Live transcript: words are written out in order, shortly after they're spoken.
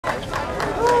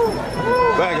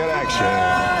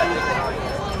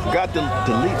forgot to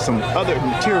delete some other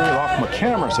material off my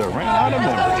camera, so I ran out of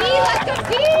memory.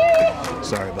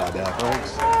 Sorry about that,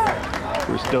 folks.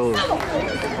 We're still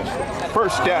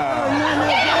first down.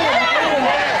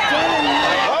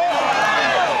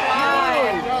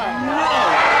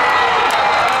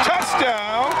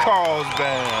 Touchdown,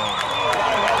 Carlsbad.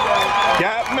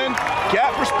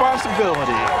 Gap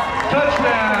responsibility.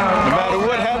 Touchdown. No matter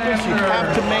what happens, you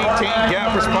have to maintain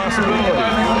gap responsibility.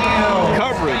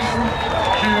 Coverage.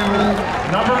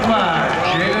 Number 5,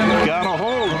 Jaden. Got a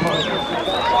hold.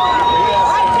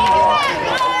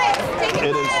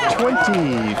 It is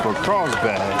 20 for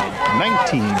Carlsbad,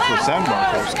 19 for San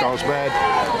Marcos. Carlsbad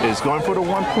is going for the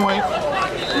 1-point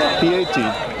PAT.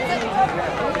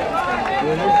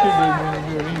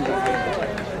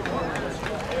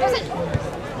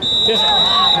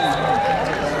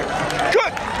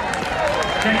 Good.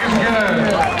 Kick is good.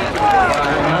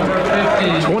 Number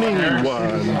 50.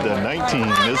 21-19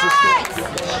 is the score.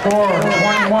 Score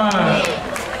 21.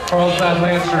 Carlsbad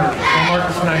Lancers. San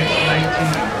Marcos Knights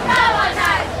 19.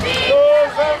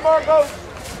 San Marcos.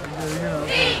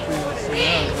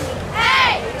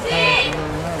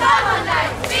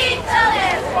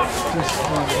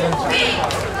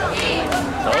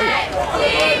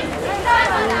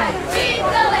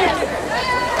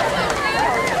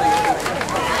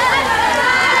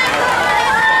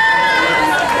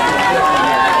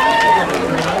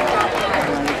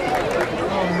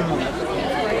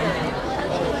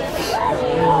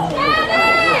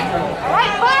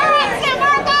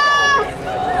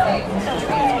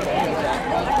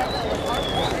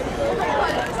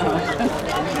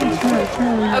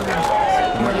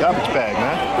 My garbage bag,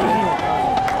 man.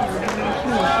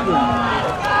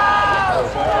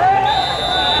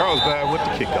 Carlsbad with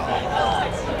the kickoff.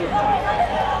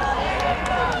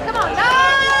 Come on,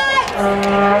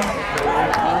 guys!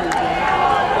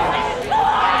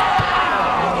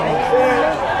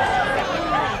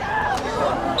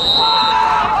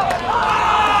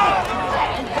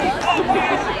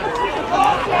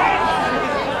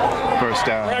 First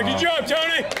down. Good job,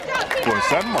 Tony. For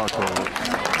San Marcos.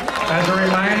 As a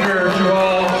reminder to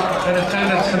all in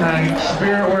attendance tonight,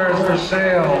 spirit wares for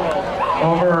sale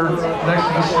over next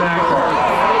to the snack bar.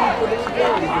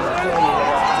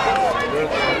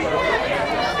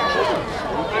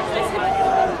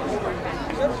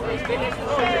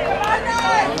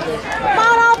 Come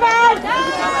on, Albert!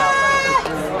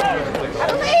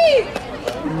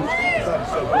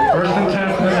 First and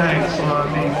 10 for the Knights on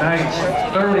the Knights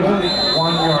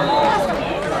 31-yard line.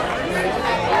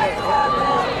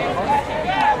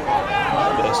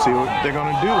 Let's see what they're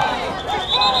gonna do.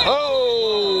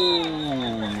 Oh,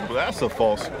 that's a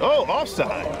false. Oh,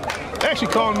 offside. They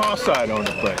actually called an offside on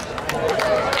the play.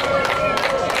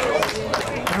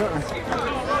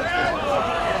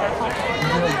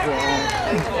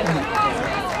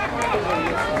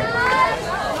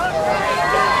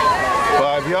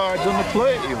 5 yards on the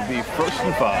play. It'll be 1st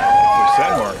and 5 for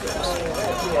San Marcos.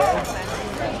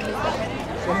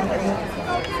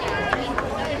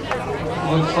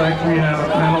 Looks like we have a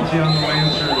penalty on the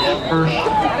Lancers. 1st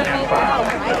and 5.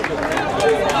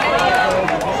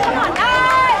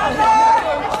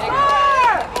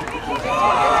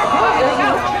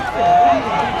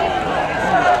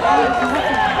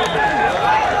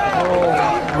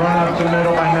 Run up the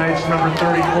middle by Knights number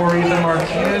 34, Ethan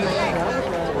Martinez.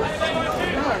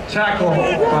 Tackle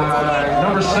by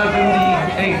number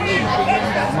 78,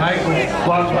 Michael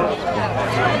Butler.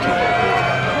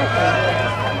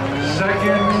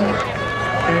 Second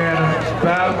and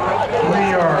about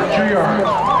 2 yards.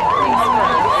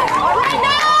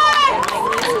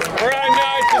 All right,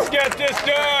 Knights, let's get this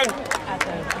done.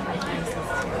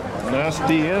 And that's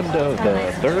the end of the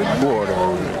 3rd quarter.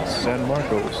 San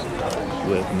Marcos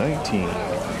with 19.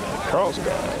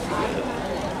 Carlsbad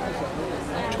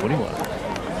with 21.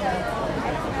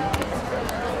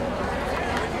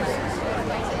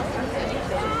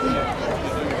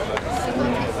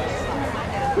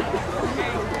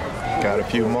 Got a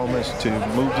few moments to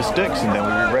move the sticks, and then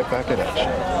we'll be right back at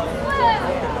action.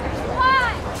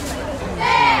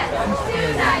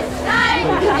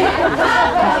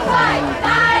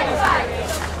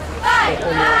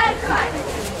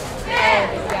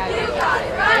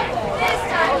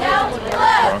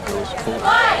 Broncos pull.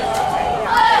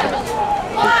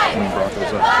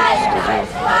 Broncos up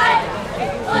 6-0.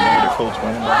 Colts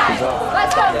running back is out.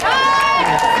 Let's go,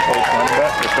 guys! Colts running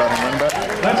back, they're starting running back.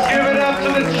 Let's give it up to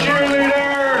the cheerleader!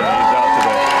 He's out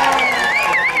today.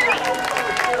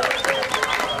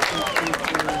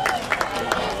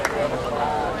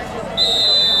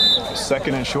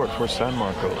 2nd and short for San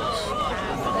Marcos.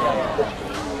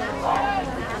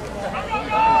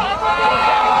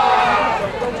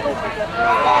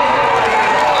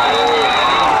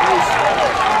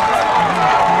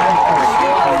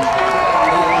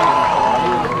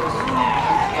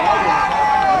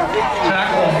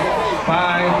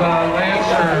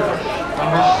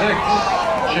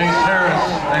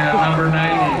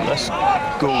 Let's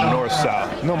go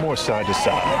north-south. No more side to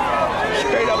side.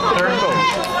 Straight up the middle.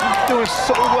 Doing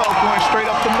so well going straight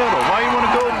up the middle. Why you want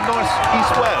to go north,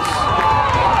 east, west?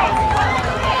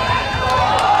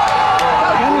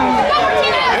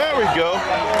 There we go.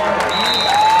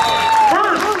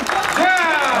 First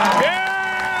down.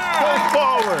 Yeah! Go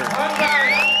forward.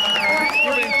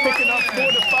 You've been picking up 4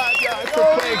 to 5 yards per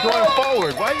play going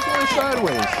forward. Why are you going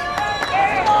sideways?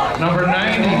 Number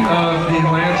 90 of the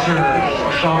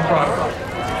Lancers, Sean Crocker,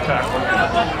 tackle.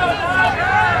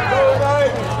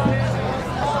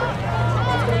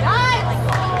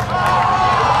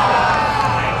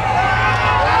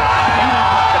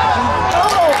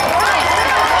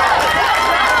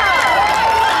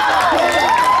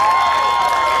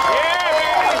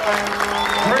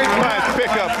 Great nice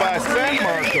pickup by San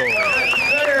Marco.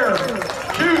 There,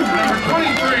 2, number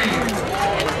 23.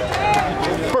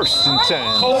 First and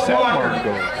 10, Colt San Walker.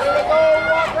 Marco.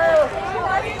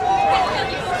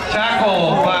 Tackle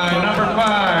by number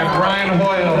 5, Brian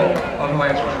Hoyle of the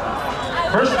Lancers.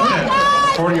 First and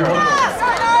 10, 40 yards.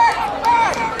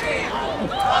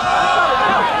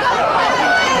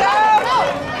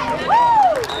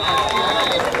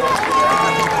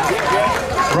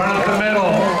 Run up the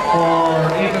middle for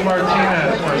Ethan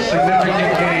Martinez for a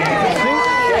significant gain.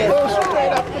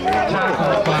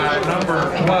 Tackle by number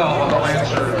 12 of the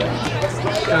Lancers.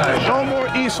 No more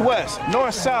east-west,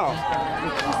 north-south.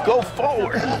 Go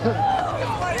forward.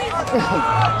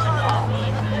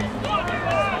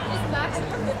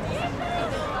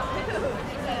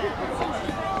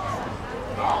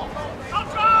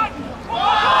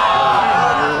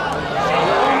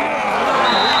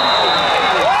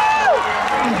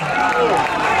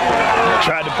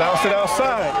 Tried to bounce it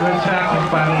outside. Good tackles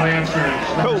by the Lancers.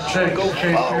 Number Coach, 6, go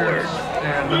Chase forward. Harris,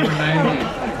 and number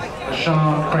 90,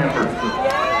 Sean Cranford.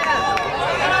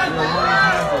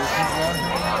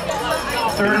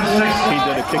 Third and 6. He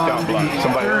did a kick-out block.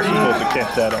 Somebody else was supposed to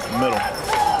catch that up the middle.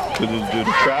 To do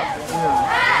the trap.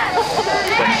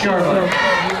 6-yard line.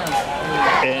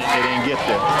 And it didn't get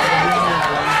there.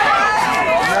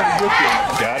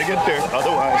 Gotta get there.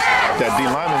 Otherwise, that D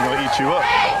lineman's gonna eat you up.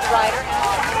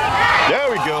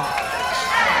 There we go.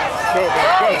 Go, go,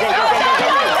 go, go, go, go,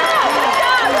 go, go.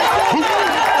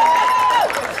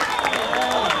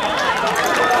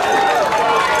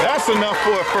 That's enough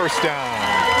for a first down.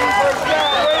 First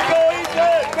down. Way to go,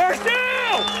 Ethan. First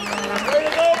down. Way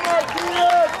to go,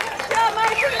 Martinez.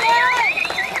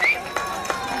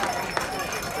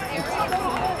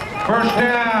 First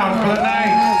down for the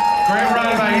Knights. Great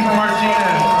run by Ethan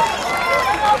Martinez.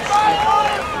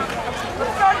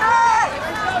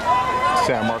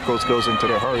 San Marcos goes into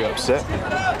the hurry-up set.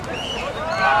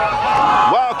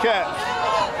 Wildcats.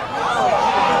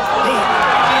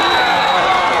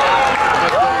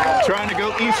 Trying to go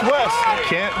east-west.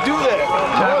 Can't do that.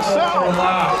 Tackle for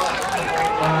loss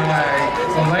by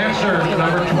the Lancers,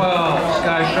 number 12,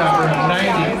 Sky Shopper, and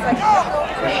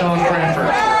 90, Sean Cranford.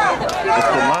 If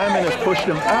the lineman has pushed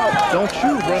him out, don't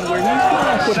you run where he's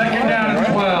going. Put him Second down and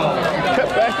 12. Cut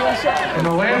back inside. From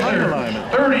the Lancers,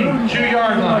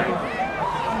 32-yard line.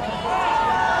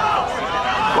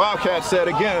 Wildcat said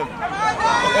again.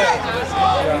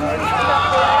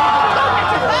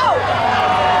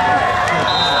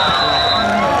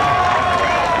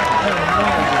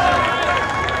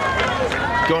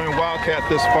 Going Wildcat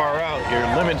this far out, you're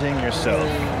limiting yourself.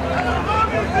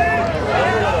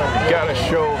 You gotta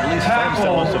show at least some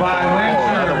semblance of by control,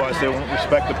 Lancer. otherwise they won't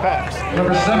respect the pass.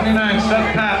 Number 79,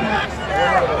 Seth Patton.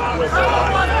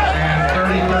 And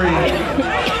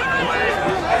 33.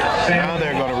 Now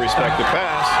they're going to respect the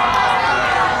pass.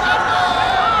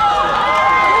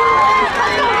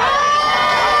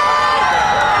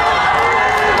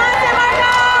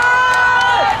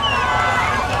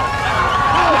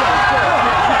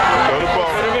 Go to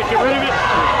ball. Get rid of it.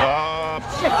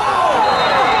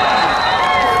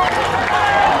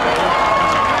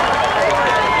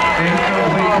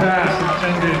 Incomplete pass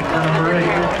intended for number 8,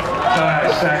 Ty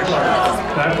Saxler.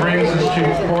 That brings us to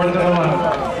 4th and 11.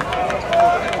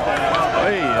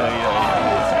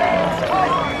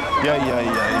 Yeah.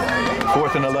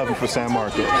 4th and 11 for San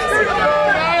Marcos.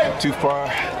 Too far.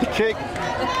 The kick.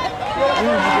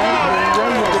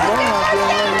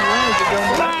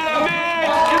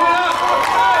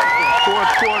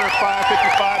 Fourth quarter,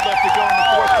 5:55 left to go in the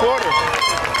fourth quarter.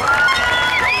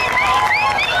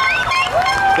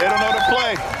 They don't know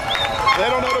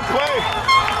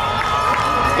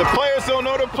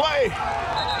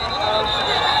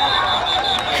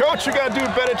Coach, you got to do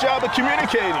a better job of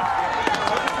communicating.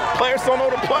 Players don't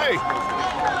know to play.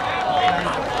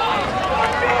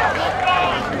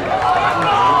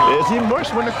 It's even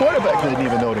worse when the quarterback didn't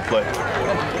even know to play.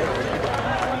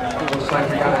 Looks like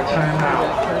we got a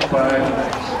timeout. 5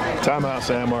 minutes. Timeout,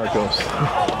 San Marcos.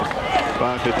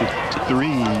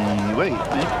 5:53. Wait,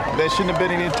 there shouldn't have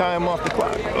been any time off the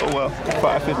clock. Oh well,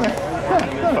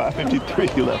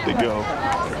 5:53 left to go.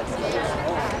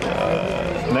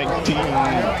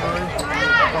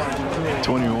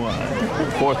 19-21.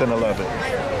 4th and 11.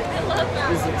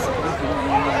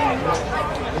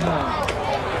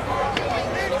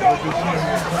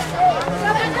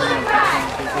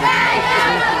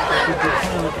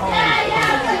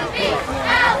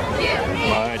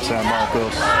 All right, San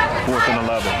Marcos, 4th and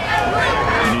 11.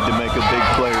 You need to make a big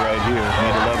play right here. You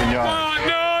need 11 yards.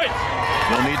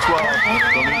 Don't need 12,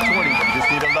 don't need 20, you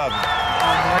just need 11.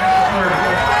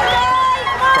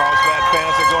 Carlsbad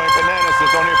fans are going bananas.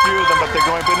 There's only a few of them, but they're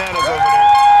going bananas over there.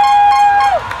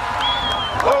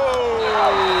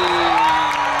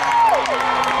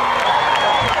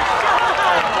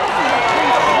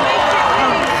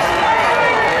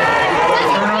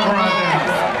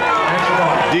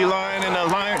 D-line and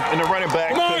the running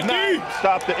back could not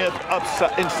stop the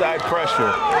inside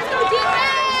pressure.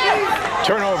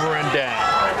 Turnover and down.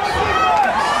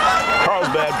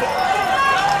 Carlsbad ball.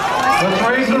 Let's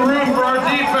raise the room for our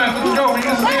defense. Let's go. We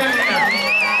can stand here.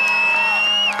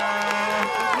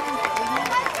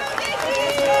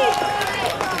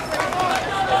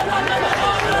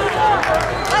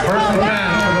 First and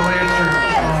 10 for the Lancers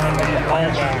on the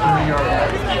Lancers 30-yard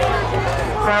line.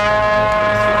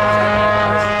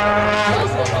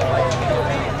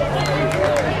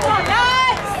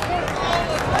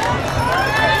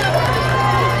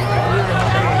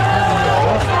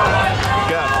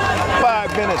 Got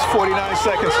 5 minutes, 49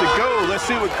 seconds to go. Let's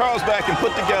see what Carlsbad can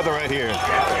put together right here.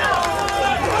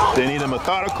 They need a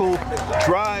methodical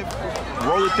drive,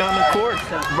 roll it down the court,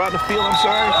 around the field, I'm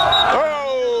sorry.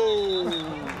 Oh!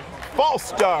 False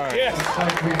start. Yes. Looks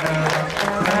like we have a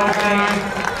penalty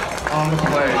on the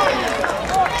play.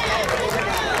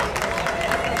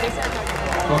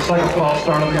 Looks like a false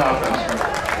start on the offense.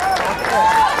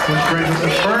 Which brings us to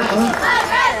first and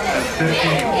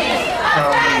 15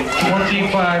 from the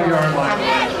 25-yard line.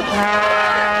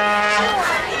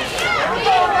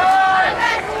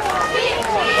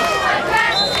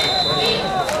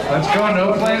 Let's go.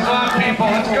 No plays off, people.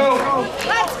 Let's go.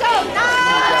 Let's go.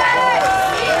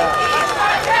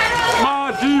 Come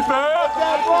on, defense!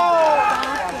 Let's go.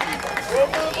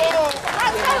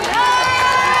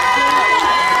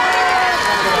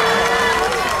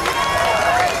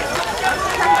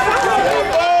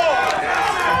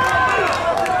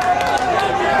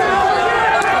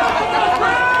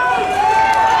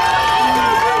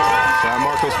 San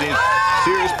Marcos needs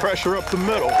serious pressure up the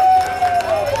middle.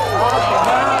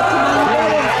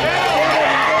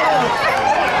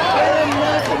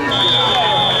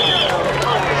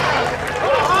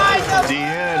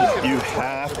 DN, you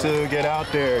have to get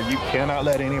out there. You cannot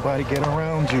let anybody get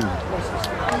around you.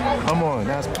 Come on,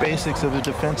 that's basics of a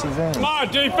defensive end. Come on,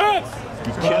 defense!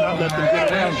 You cannot let them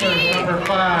get around you. Lancers number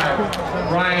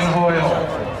 5, Ryan Hoyle.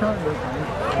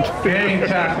 Getting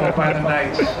tackled by the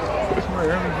Knights.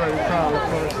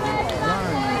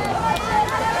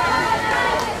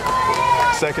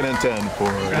 Second and 10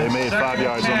 for, they made 5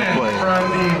 yards on the play. From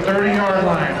the 30-yard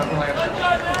line of the Lancers.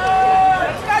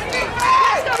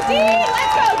 Let's go, D!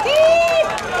 Let's go, D!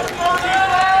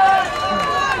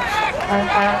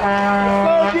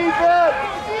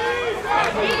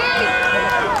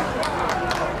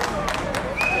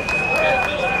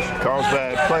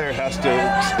 Carlsbad player has to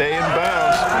stay in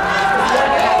bounds.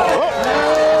 Oh.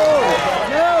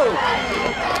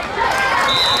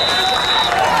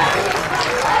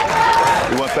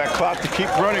 You want that clock to keep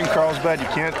running, Carlsbad. You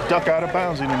can't duck out of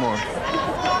bounds anymore.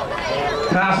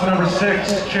 Pass number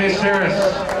 6, Chase Harris.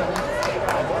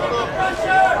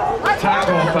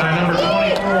 Tackled by number 24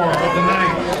 of the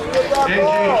Knights,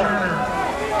 A.J. Turner.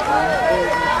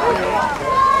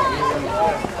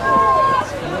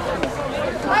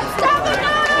 Let's stop the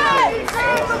noise!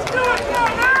 Let's do it now!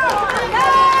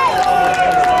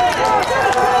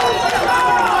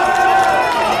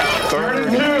 Third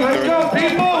and 2, let's go,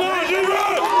 people!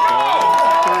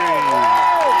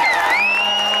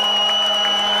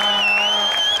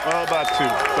 Oh, about 2.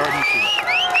 3rd and 2.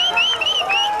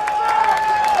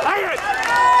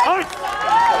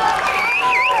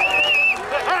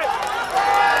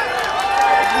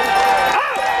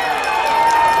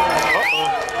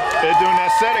 They're doing that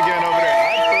set again over there.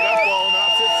 I'd throw that ball on the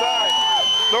opposite side.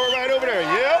 Throw it right over there.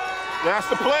 Yep. That's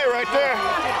the play right there.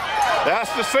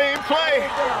 That's the same play.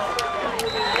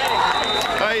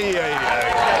 Ay, ay, ay.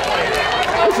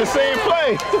 That's the same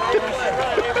play.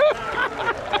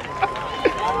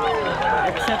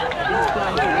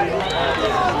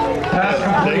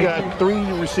 They got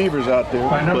 3 receivers out there,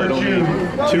 but only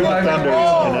 2 defenders,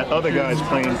 and that other guy's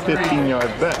playing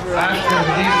 15-yard back.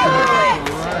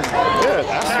 Yeah,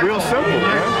 that's real simple,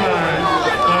 man.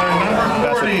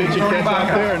 That's a pitch you catch out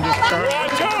there and just turn it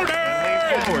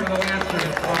forward.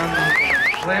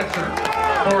 Lancer,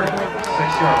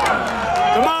 46-yard.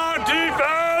 Come on,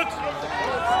 defense!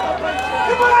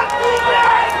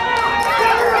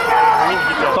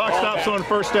 Clock stops on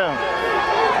first down.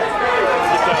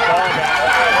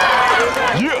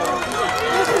 Yeah!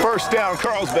 First down,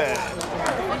 Carlsbad.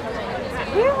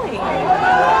 Really?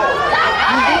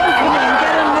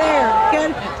 Get him there. Get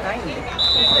him.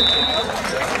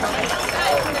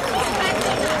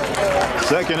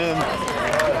 Second and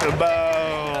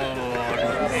about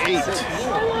 8.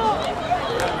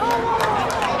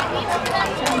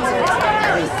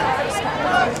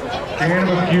 Gain of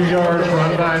a few yards,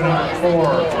 run by number 4.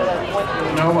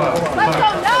 Noah. Let's go,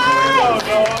 Knights!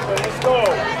 Let's go.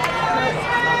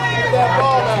 Get that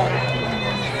ball back.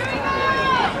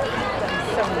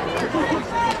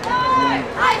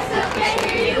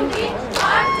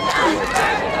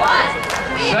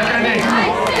 Second and 8.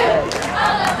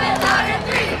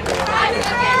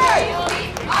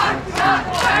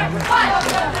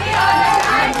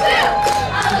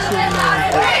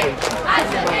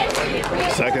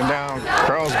 Second down,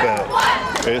 Carlsbad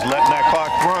is letting that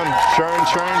clock run. Churn,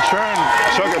 churn, churn.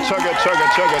 Chugga, chugga, chugga,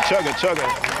 chugga, chugga, chugga.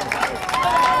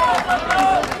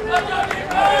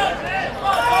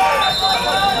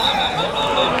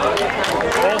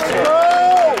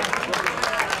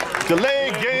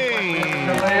 Delayed game.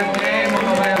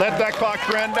 Let that clock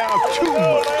run down too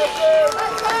much.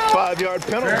 5-yard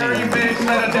penalty.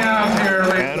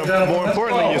 And more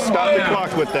importantly, you stop the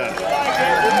clock with that.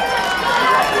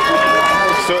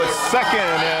 So it's second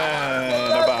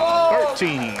and about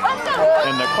 13,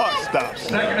 and the clock stops.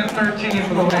 Second and 13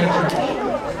 for the Lancers.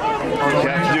 You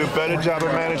have to do a better job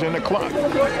of managing the clock.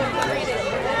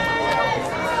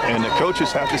 And the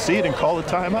coaches have to see it and call a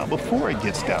timeout before it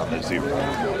gets down to 0.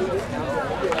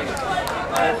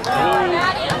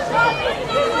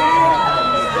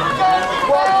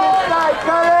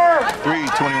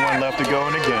 3:21 left to go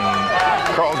in the game.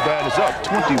 Carlsbad is up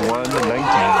 21-19.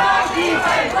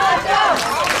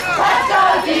 Let's go,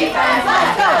 defense!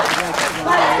 Let's go!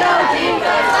 Let's go,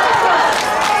 defense! Let's go!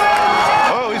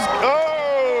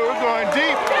 We're going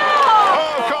deep.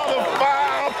 Oh, call the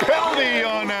foul penalty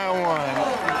on that one.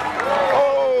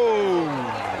 Oh.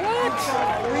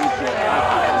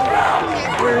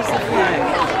 Where's the flag?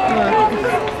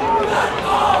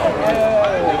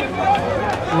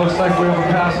 Looks like we have a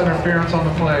pass interference on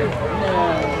the play.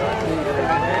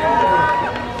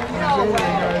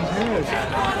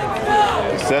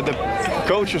 Said the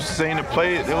coach was saying the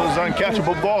play, it was an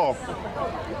uncatchable ball.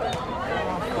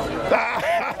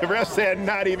 The ref said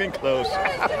not even close.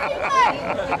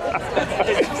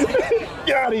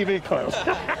 Not even close.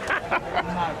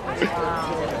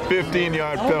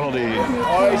 15-yard penalty.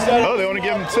 Oh, they only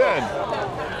give him 10.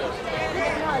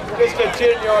 Just a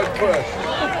 10-yard push.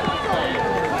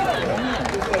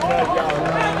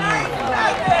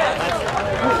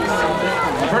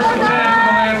 First and 10 for the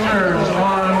Lancers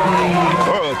on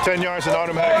the 10 yards and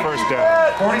automatic first down.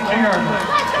 42-yard line.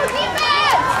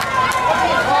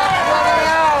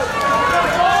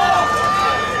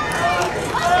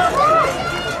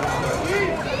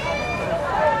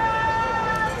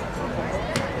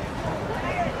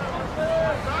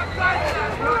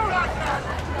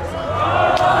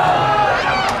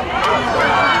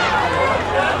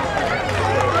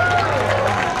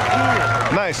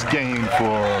 Nice game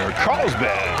for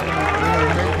Carlsbad.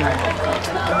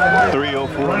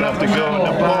 3:04 left to go in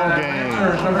the ball game.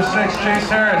 Number 6, Chase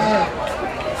Harris.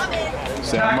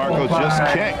 San Marcos just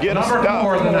can't get a stop. Number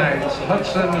 4 of the Knights,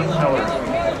 Hudson Miller.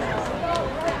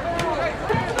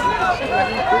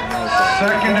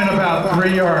 Second and about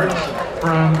 3 yards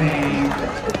from the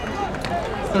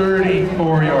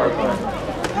 34-yard line.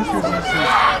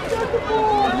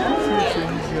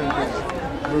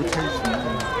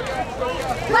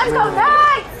 Let's go,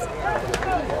 Knights!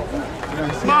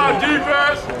 Come on,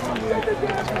 defense!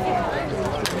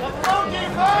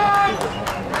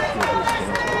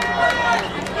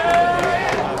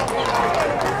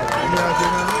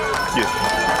 Yeah.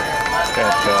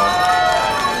 Got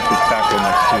the tackle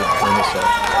next to it on this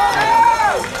side.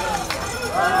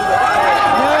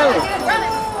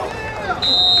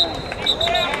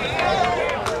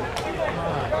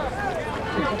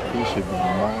 He should be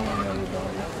mine.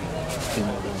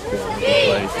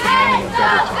 man in a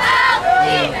double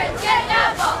team.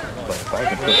 But if I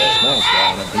can put the small guy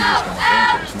on him, he's just going to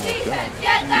dance with a small guy.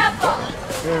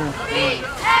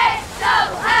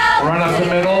 Run up the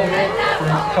middle.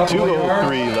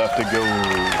 2:03 left to go.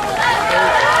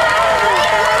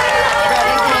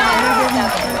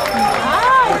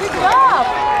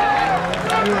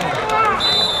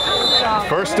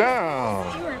 First down.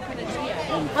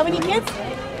 How many kids?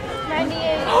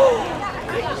 98.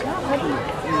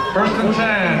 First and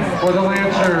 10 for the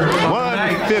Lancers.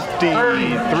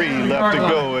 1:53 left to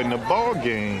go in the ball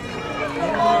game.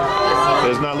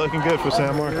 It's not looking good for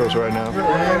San Marcos right now.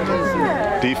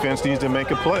 Defense needs to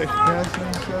make a play. Come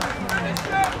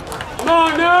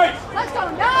on, Nate! Let's go,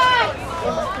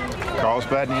 Knights!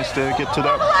 Carlsbad needs to get to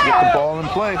that, get the ball in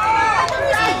play.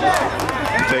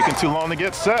 It's taking too long to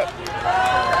get set.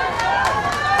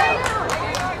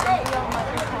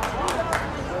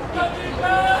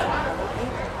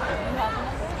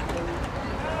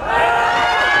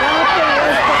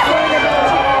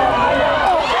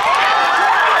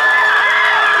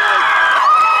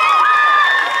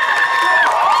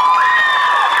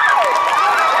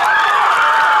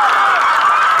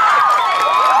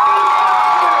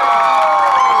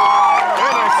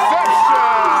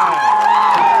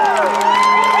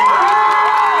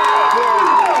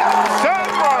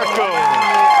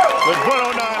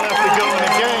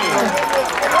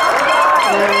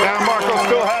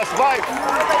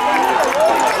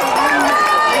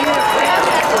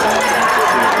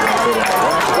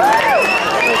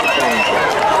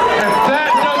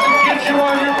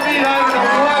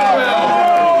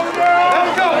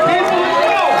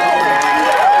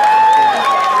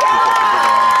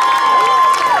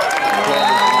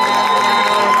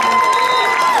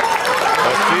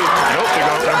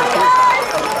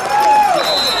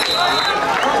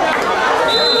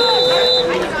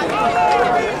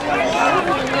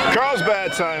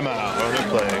 Timeout on the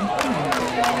play.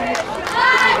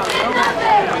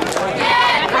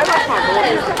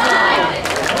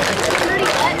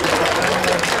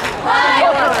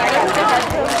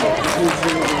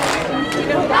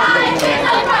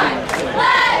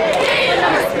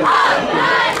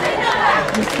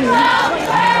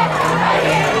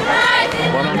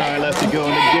 $109 left to go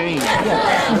in the game.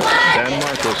 San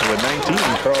Marcos with 19,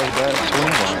 Carlsbad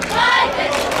 21.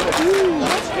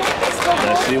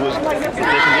 Let's see what they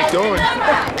can get going.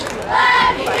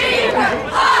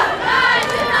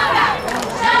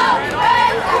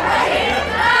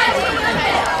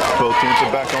 Both teams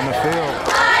are back on the field.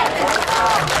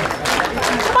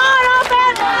 Come on,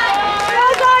 offense!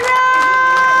 Let's go,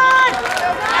 Knights!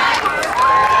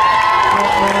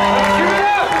 Give it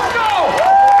up! Let's go!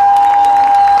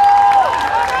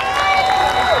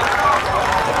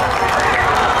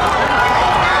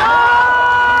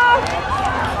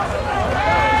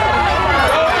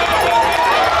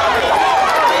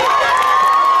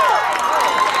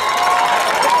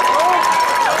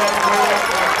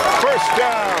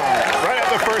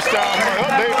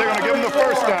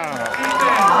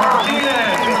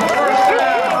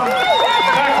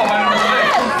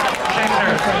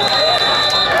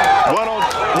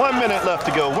 Left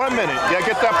to go. 1 minute. Yeah,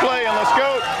 get that play and let's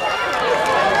go.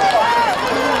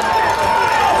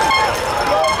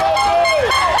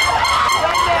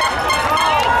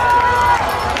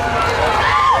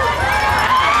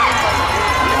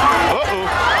 Uh-oh.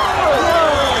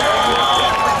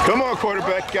 Come on,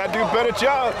 quarterback. You gotta do a better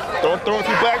job. Don't throw with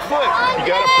your back foot. You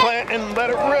gotta plant and let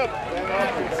it rip.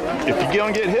 If you're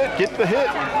gonna get hit, get the hit,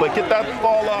 but get that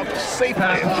ball off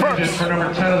safely first. For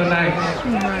number 10 of the Knights,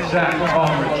 Zach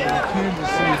Aldridge.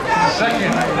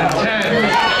 Second and 10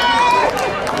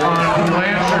 on the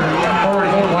Lancer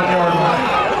 41-yard line.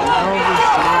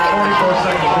 44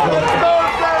 seconds to go.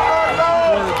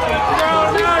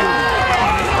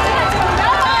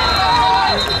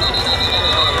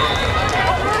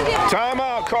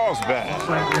 Timeout, Carlsbad.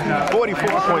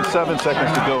 44.7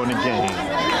 seconds to go in the game.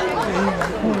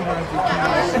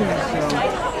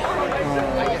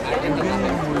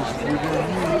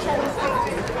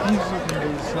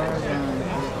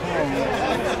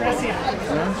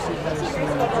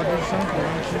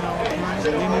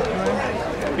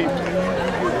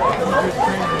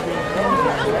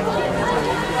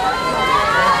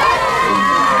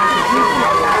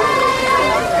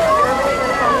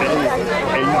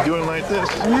 And you doing like this?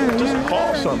 Yeah, just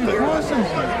call something. Call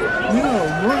something. You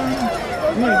know, run.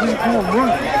 Yeah, just call run.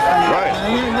 Right.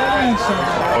 That means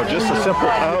something. Or just a simple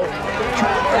out.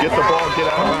 Get the ball, get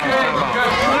out of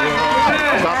bounds, time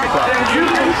out. Stop the clock. You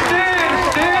can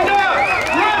stand up,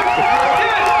 run,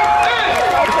 get it,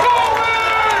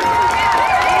 forward!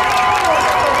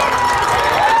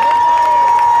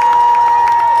 44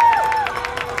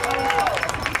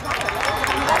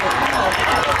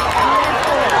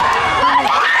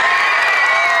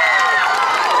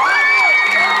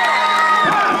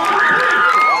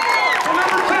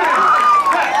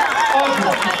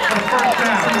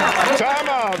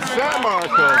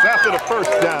 Marcos after the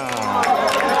first down.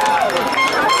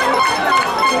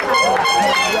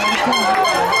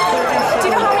 Do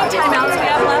you know how many timeouts we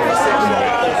have left?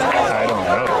 I don't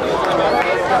know.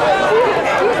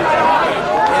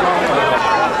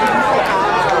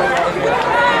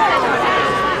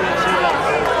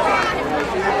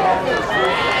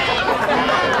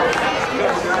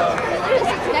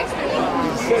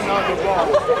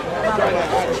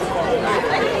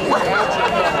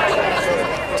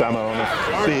 Time out on the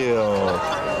field.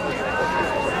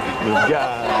 We've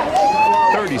got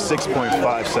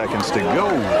 36.5 seconds to go.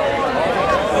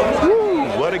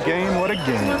 Woo, what a game, what a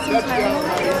game.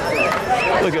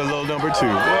 Look at little number 2. Boy,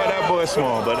 that boy's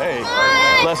small, but hey,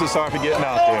 bless his heart for getting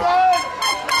out there.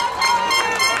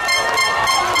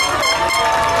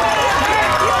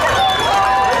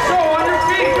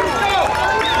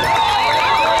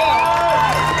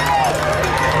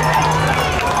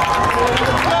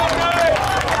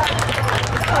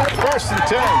 First and 10.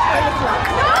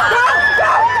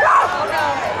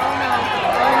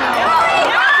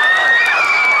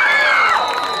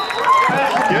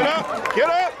 Get up, get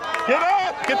up, get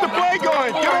up, get the play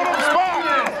going, get on the spot.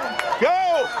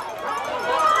 Go.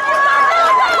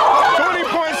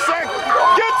 20.6.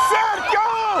 Get set, go,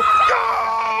 go,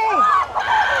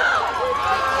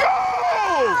 go.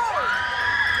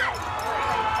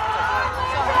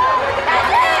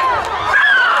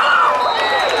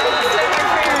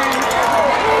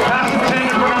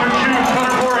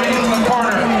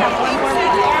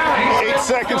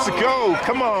 Seconds to go.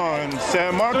 Come on,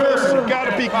 San Marcos. You got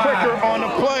to be quicker on the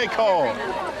play call.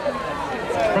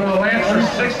 From the Lancers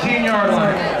 16-yard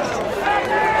line.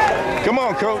 Come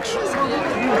on, coach.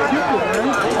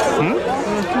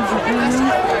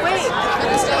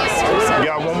 You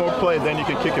got one more play, then you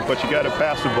can kick it, but you got to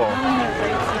pass the ball.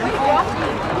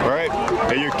 All right.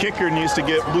 And your kicker needs to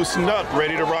get loosened up,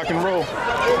 ready to rock and roll.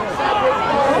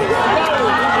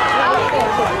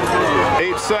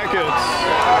 8 seconds.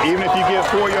 Even if you get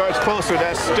 4 yards closer,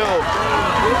 that's still.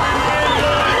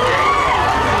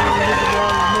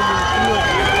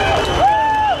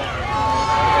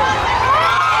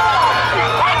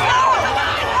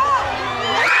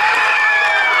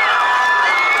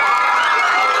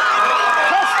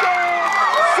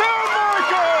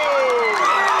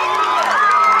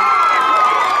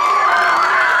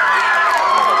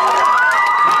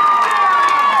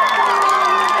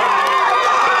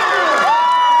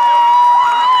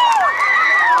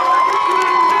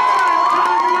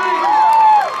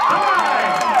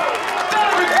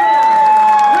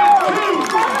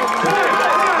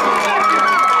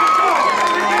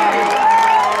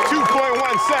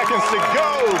 Seconds to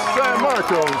go. San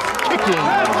Marcos kicking.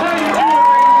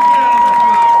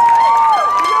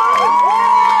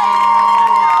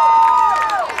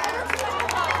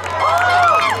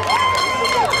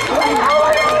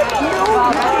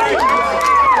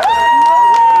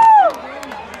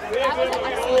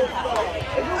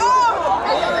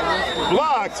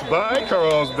 Blocked by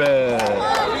Carlsbad.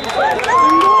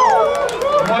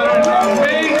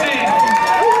 Amazing.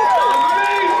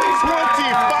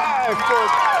 25 for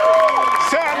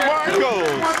San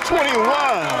Marcos, 21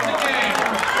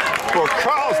 for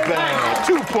Carlsbad.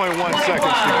 2.1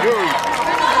 seconds to go.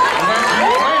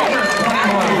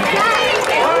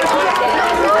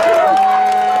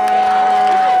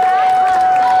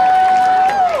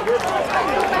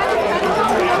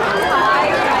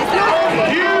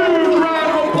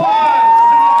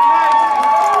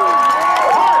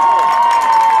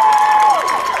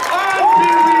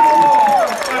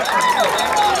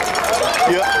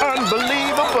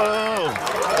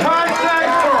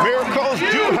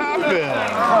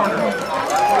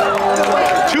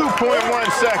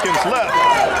 Seconds left.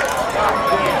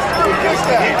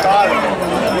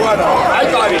 I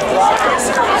thought he dropped it.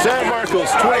 San Marcos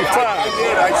 25.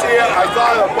 I see it. I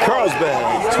thought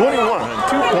Carlsbad 21.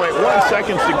 2.1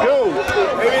 seconds to go.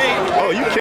 Oh, you can't.